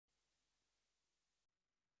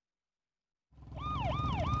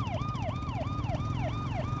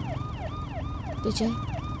விஜய்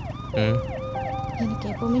எனக்கு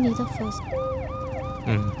எப்பவுமே நீ தான் ஃபர்ஸ்ட்.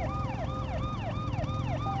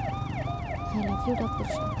 ஐ லவ் யூ டா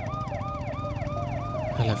புருஷா.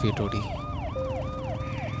 I love you டோடி.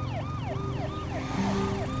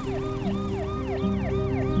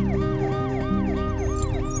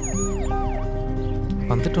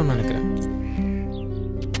 வந்துட்டோன்னு நினைக்கிறேன்.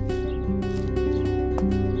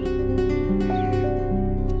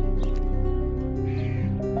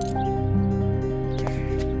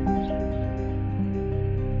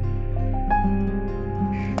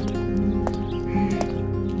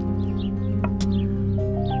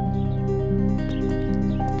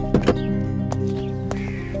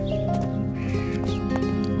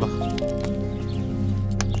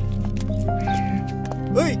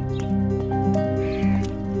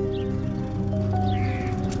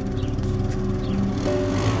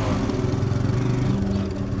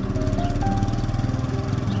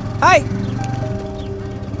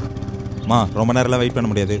 ரொம்ப நேரம்லாம் வெயிட் பண்ண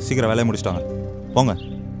முடியாது, சீக்கிரம் வேலையை முடிச்சிட்டாங்க, போங்க.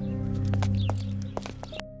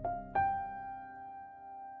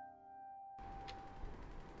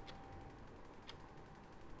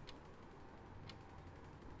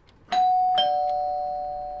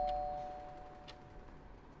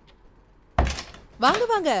 வாங்க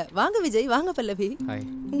வாங்க வாங்க விஜய், வாங்க பல்லவி.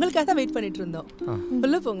 உங்களுக்காக தான் வெயிட் பண்ணிட்டு இருந்தோம்.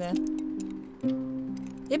 உள்ள போங்க.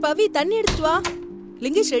 ஏ பவி, தண்ணி எடுத்துட்டு வா.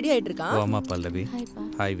 லிங்கேஷ் ரெடி ஆயிட்டு இருக்கான். ஆமா பல்லவி.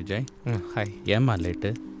 ஹாய் விஜய். ஹாய். ஏமா லேட்டு?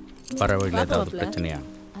 பரவாயில்ல, ஏதாவது பிரச்சனையா?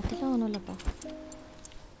 அதெல்லாம் ஒன்றும் இல்லைப்பா.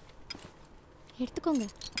 எடுத்துக்கோங்க.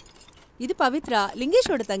 இது பவித்ரா,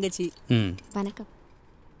 லிங்கேஷோட தங்கச்சி. வணக்கம்.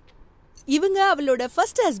 இவங்க அவளோட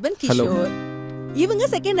ஃபர்ஸ்ட் ஹஸ்பண்ட் கிஷோர். இவங்க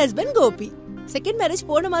second husband Gopi. Second marriage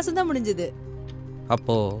போன மாசம் தான் முடிஞ்சது.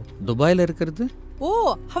 அப்போ துபாயில இருக்கிறது? ஓ,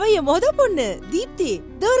 அவ என் மொத பொண்ணு தீப்தி.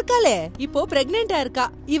 இதோ இருக்காளே, இப்போ பிரெக்னெண்டா இருக்கா.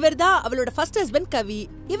 இவர் தான் அவளோட ஃபர்ஸ்ட் ஹஸ்பண்ட் கவி.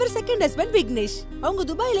 இவர் செகண்ட் ஹஸ்பண்ட் விக்னேஷ். அவங்க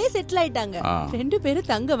துபாயிலே செட்டில் ஆயிட்டாங்க. ரெண்டு பேரும்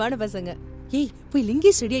தங்கமான பசங்க. ஏய், போய்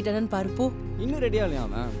லிங்கேஷ் ரெடி ஆயிட்டானு பாரு போ. இன்னும் ரெடி ஆகலையா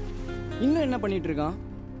அவன்? இன்னும் என்ன பண்ணிட்டு இருக்கான்?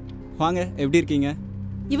 வாங்க, எப்படி இருக்கீங்க?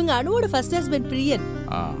 இவங்க அனுவோட ஃபர்ஸ்ட் ஹஸ்பண்ட் பிரியன்.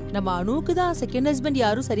 நம்ம அனுவுக்கு தான் செகண்ட் ஹஸ்பண்ட்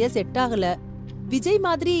யாரும் சரியா செட் ஆகல. விஜய்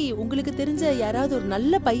மாதிரி உங்களுக்கு தெரிஞ்ச யாராவது ஒரு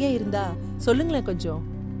நல்ல பையன் இருந்தா சொல்லுங்களேன் கொஞ்சம்.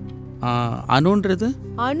 அனுன்றது?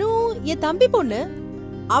 அனு என் தம்பி பொண்ணு.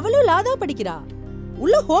 அவளும் லாதா படிக்கிறா.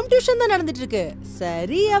 உள்ள ஹோம் டியூஷன் தான் நடந்துட்டு இருக்கு.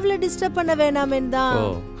 சரி, அவளை டிஸ்டர்ப் பண்ண வேணாமேன்னு தான்.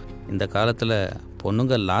 இந்த காலத்துல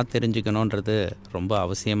பொண்ணுங்க லா தெரிஞ்சுக்கணுன்றது ரொம்ப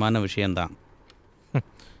அவசியமான விஷயம்தான்.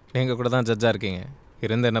 நீங்க கூட தான் ஜட்ஜா இருக்கீங்க,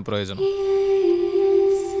 இருந்த என்ன பிரயோஜனம்?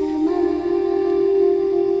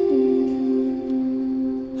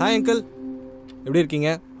 ஹாய் அங்கிள், எப்படி இருக்கீங்க?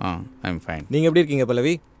 ஐ அம் ஃபைன். நீங்க எப்படி இருக்கீங்க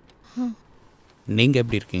பல்லவி? நீங்க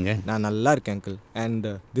எப்படி இருக்கீங்க? நான் நல்லா இருக்கேன் uncle. And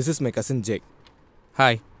this is my cousin Jai.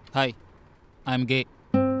 Hi. Hi, I am K.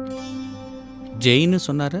 ஜெயின்னு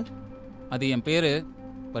சொன்னாரு. அது என் பேரு,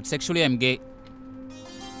 but sexually I am K.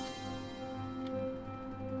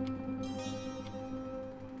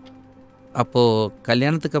 அப்போ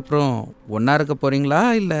கல்யாணத்துக்கு அப்புறம் ஒன்னா இருக்க போறீங்களா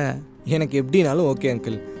இல்ல? எனக்கு எப்படினாலும் ஓகே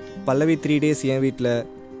அங்கிள். பல்லவி 3 days என் வீட்டில்,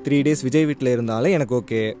 3 days விஜய் வீட்டில் இருந்தாலும் எனக்கு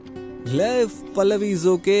ஓகே. இல்லை, பல்லவி இஸ்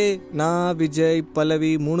ஓகே, நான் விஜய் பல்லவி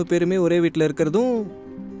 3 பேருமே ஒரே வீட்டில் இருக்கிறதும்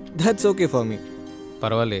தட்ஸ் ஓகே ஃபார் மீ.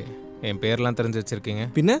 பரவாயில்லையே, என் பேர்லாம் தெரிஞ்சு வச்சிருக்கீங்க.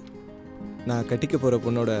 பின்ன நான் கட்டிக்க போகிற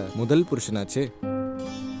பொண்ணோட முதல் புருஷனாச்சு.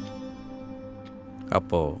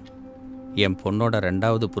 அப்போ என் பொண்ணோட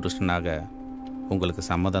 2வது புருஷனாக உங்களுக்கு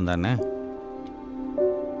சம்மதம் தானே?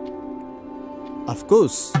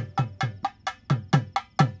 அஃப்கோர்ஸ்.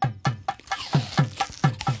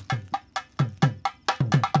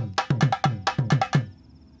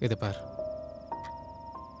 இதை பார்,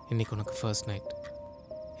 இன்னைக்கு உனக்கு ஃபர்ஸ்ட் நைட்.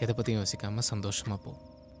 எதை பற்றியும் யோசிக்காமல் சந்தோஷமாக போ.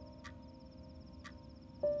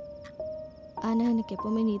 ஆனால் எனக்கு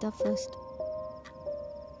எப்போவுமே நீ தான் ஃபர்ஸ்ட்.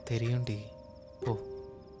 தெரியும்டி, போ.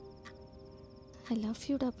 ஐ லவ்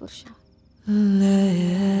யூ டா புருஷா.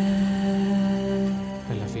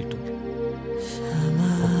 I love you two.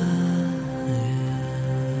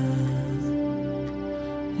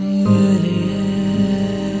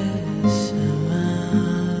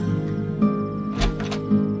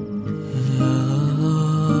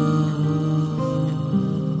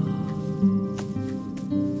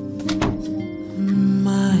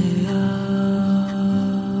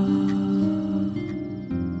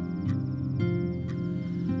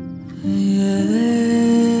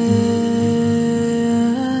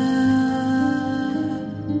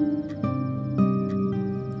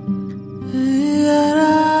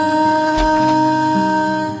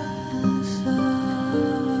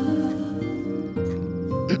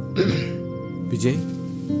 Vijay,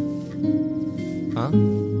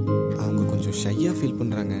 அவங்க கொஞ்சம் ஷையாக ஃபீல்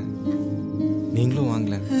பண்ணுறாங்க. நீங்களும்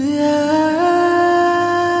வாங்கல.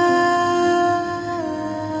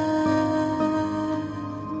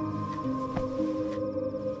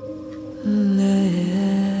 இன்னைக்கு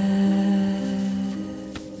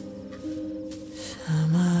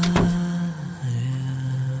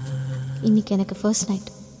எனக்கு ஃபர்ஸ்ட் நைட்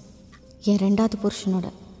என் ரெண்டாவது புருஷனோட.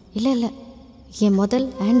 இல்லை என் முதல்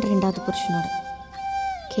அண்ட் ரெண்டாவது புருஷனோட.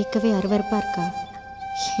 கேட்கவே அருவருப்பாக இருக்கா?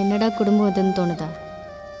 என்னடா குடும்பம் அதுன்னு தோணுதா?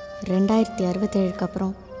 2067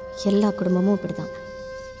 அப்புறம் எல்லா குடும்பமும் இப்படி தான்.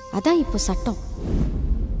 அதான் இப்போ சட்டம்.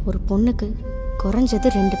 ஒரு பொண்ணுக்கு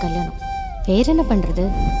குறைஞ்சது 2 கல்யாணம். வேற என்ன பண்ணுறது?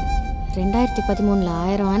 2013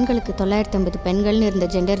 1000 ஆண்களுக்கு 950 பெண்கள்னு இருந்த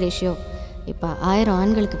ஜெண்டர் ரேஷியோ இப்போ 1000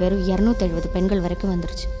 ஆண்களுக்கு வெறும் 270 பெண்கள் வரைக்கும்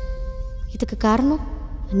வந்துருச்சு. இதுக்கு காரணம்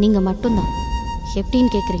நீங்கள் மட்டும்தான். எப்படின்னு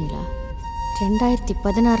கேட்குறீங்களா?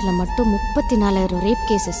 2016 மட்டும் 34,000 ரேப்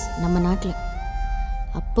கேசஸ் நம்ம நாட்டில்.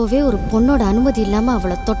 அப்போவே ஒரு பொண்ணோட அனுமதி இல்லாமல்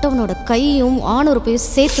அவளை தொட்டவனோட கையும் ஆணுறுப்பையும்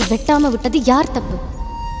சேர்த்து வெட்டாமல் விட்டது யார் தப்பு?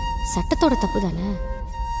 சட்டத்தோட தப்பு தானே.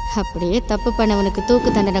 அப்படியே தப்பு பண்ணவனுக்கு தூக்கு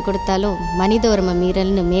தண்டனை கொடுத்தாலும் மனித உரிமை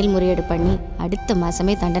மீறல்னு மேல்முறையீடு பண்ணி அடுத்த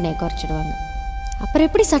மாதமே தண்டனையை குறைச்சிடுவாங்க. அப்புறம்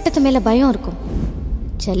எப்படி சட்டத்து மேலே பயம் இருக்கும்?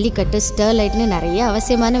 ஜல்லிக்கட்டு, ஸ்டெர்லைட்னு நிறைய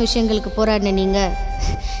அவசியமான விஷயங்களுக்கு போராடின நீங்கள்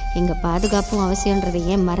எங்கள் பாதுகாப்பும் அவசியன்றதை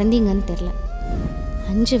ஏன் மறந்தீங்கன்னு தெரில.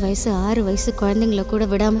 5 வயசு 6 வயசு குழந்தைங்கள கூட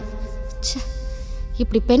விடாமல்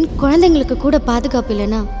இப்படி பெண் குழந்தைங்களுக்கு கூட பாதுகாப்பு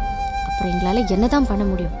இல்லைன்னா அப்புறம் எங்களால் என்ன தான் பண்ண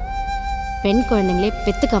முடியும்? பெண் குழந்தைங்களே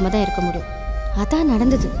பெற்றுக்காம தான் இருக்க முடியும். அதான்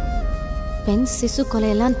நடந்தது. பெண் சிசு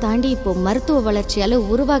கொலையெல்லாம் தாண்டி இப்போது மருத்துவ வளர்ச்சியால்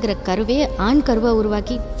உருவாகிற கருவே ஆண் கருவாக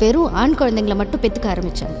உருவாக்கி வெறும் ஆண் குழந்தைங்களை மட்டும் பெற்றுக்க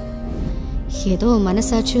ஆரம்பித்தாங்க. ஏதோ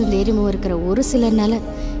மனசாட்சியும் தைரியமும் இருக்கிற ஒரு சிலர்னால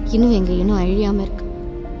இன்னும் இன்னும் அழியாமல் இருக்கு.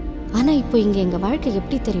 ஆனால் இப்போ இங்கே எங்கள் வாழ்க்கை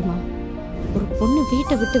எப்படி தெரியுமா? ஒரு பொண்ணு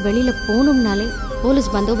வீட்டை விட்டு வெளியில் போகணும்னாலே போலீஸ்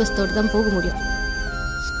பந்தோபஸ்தோடு தான் போக முடியும்.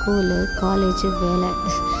 ஸ்கூலு, காலேஜு, வேலை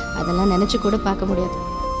அதெல்லாம் நினச்சி கூட பார்க்க முடியாது.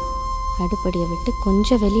 அடுப்படியை விட்டு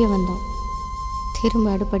கொஞ்சம் வெளியே வந்தோம், திரும்ப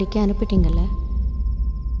அடுப்படிக்க அனுப்பிட்டீங்கல்ல.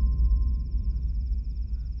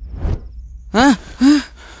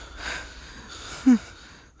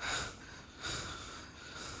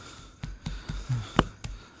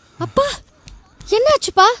 அப்பா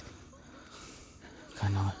என்னாச்சுப்பா?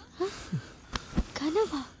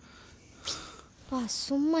 கனவா? பா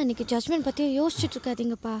சும்மா இன்னைக்கு ஜட்ஜ்மெண்ட் பற்றியும் யோசிச்சுட்டு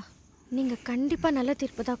இருக்காதீங்கப்பா. நீங்கள் கண்டிப்பாக நல்ல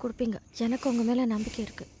தீர்ப்பு தான் கொடுப்பீங்க. எனக்கு உங்கள் மேலே நம்பிக்கை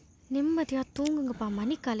இருக்குது. நிம்மதியாக தூங்குங்கப்பா.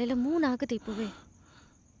 மணி காலையில் 3 ஆகுது இப்போவே.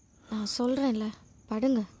 நான் சொல்கிறேன்ல,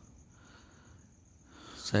 படுங்க.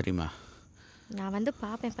 சரிம்மா, நான் வந்து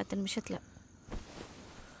பார்ப்பேன் 10 நிமிஷத்தில்.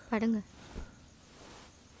 படுங்க.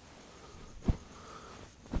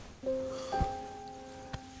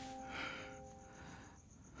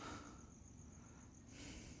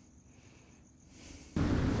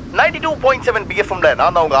 BFMல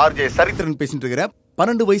நான் தான் உங்க ஆர்ஜே சரித்திரன் பேசிட்டு இருக்கிறேன்.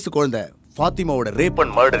 12 வயசு குழந்தை ஃபாத்திமாவோட ரேப்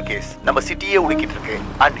அண்ட் மர்டர் கேஸ் நம்ம சிட்டியே உலுக்கிட்டு இருக்கு.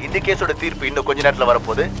 அண்ட் இந்த கேஸோட தீர்ப்பு இன்னும் கொஞ்ச நேரத்துல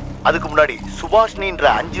வரப்போகுது. அதுக்கு முன்னாடி சுபாஷினின்ற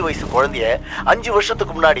 5 வயசு குழந்தைய 5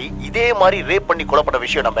 வருஷத்துக்கு முன்னாடி இதே மாதிரி ரேப் பண்ணி கொலைப்பட்ட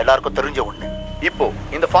விஷயம் நம்ம எல்லாருக்கும் தெரிஞ்ச ஒண்ணு. இப்போ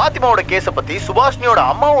இந்த ஃபாத்திமாவோட கேஸை பத்தி சுபாஷினியோட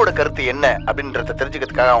அம்மாவோட கருத்து என்ன அப்படின்றத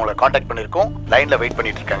தெரிஞ்சுக்கிறதுக்காக அவங்கள கான்டாக்ட் பண்ணிருக்கோம். லைன்ல வெயிட்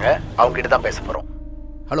பண்ணிட்டு இருக்காங்க. அவங்க கிட்ட தான் பேச போறோம்.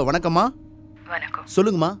 ஹலோ, வணக்கம்மா. வணக்கம்.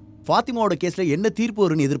 சொல்லுங்கம்மா, ஃபாத்திமாவோட கேஸ்ல என்ன தீர்ப்பு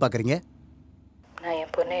வரும்னு எதிர்பார்க்குறீங்க? நான்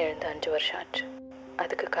என் பொண்ணை எழுந்து 5 வருஷம் ஆச்சு.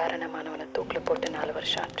 அதுக்கு காரணமானவனை தூக்கில் போட்டு 4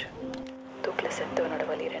 வருஷம் ஆச்சு. தூக்கில் செத்தவனோட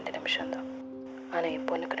வலி 2 நிமிஷம் தான். ஆனால் என்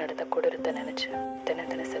பொண்ணுக்கு நடந்த கொடூரத்தை நினைச்சு தின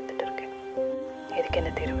செத்துட்டு இருக்கேன். இதுக்கு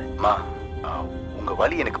என்ன தீர்வு? அம்மா, உங்க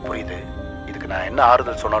வலி எனக்கு புரியுது. இதுக்கு நான் என்ன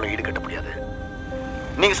ஆறுதல் சொன்னாலும் ஈடுகட்ட முடியாது.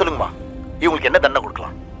 நீங்க சொல்லுங்கம்மா, இவங்களுக்கு என்ன தண்டனை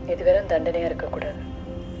கொடுக்கலாம்? இது வெறும் தண்டனையா இருக்கக்கூடாது.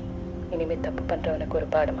 இனிமே தப்பு பண்றவனுக்கு ஒரு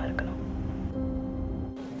பாடமா இருக்கணும்.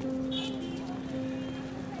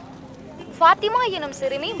 ஃபாத்திமா எனும்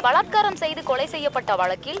சிறுமி பலாத்காரம் செய்து கொலை செய்யப்பட்ட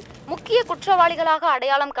வழக்கில் முக்கிய குற்றவாளிகளாக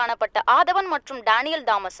அடையாளம் காணப்பட்ட ஆதவன் மற்றும் டேனியல்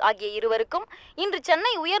தாமஸ் ஆகிய இருவருக்கும் இன்று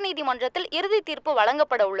சென்னை உயர்நீதிமன்றத்தில் இறுதி தீர்ப்பு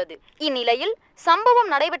வழங்கப்பட உள்ளது. இந்நிலையில் சம்பவம்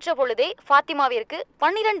நடைபெற்ற பொழுதே ஃபாத்திமாவிற்கு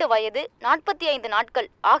 12 வயது 45 நாட்கள்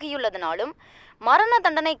ஆகியுள்ளதனாலும் மரண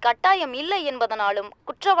தண்டனை கட்டாயம் இல்லை என்பதனாலும்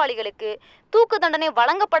குற்றவாளிகளுக்கு தூக்கு தண்டனை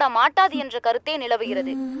வழங்கப்பட மாட்டாது என்ற கருத்தே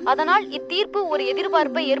நிலவுகிறது. அதனால் இத்தீர்ப்பு ஒரு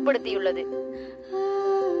எதிர்பார்ப்பை ஏற்படுத்தியுள்ளது.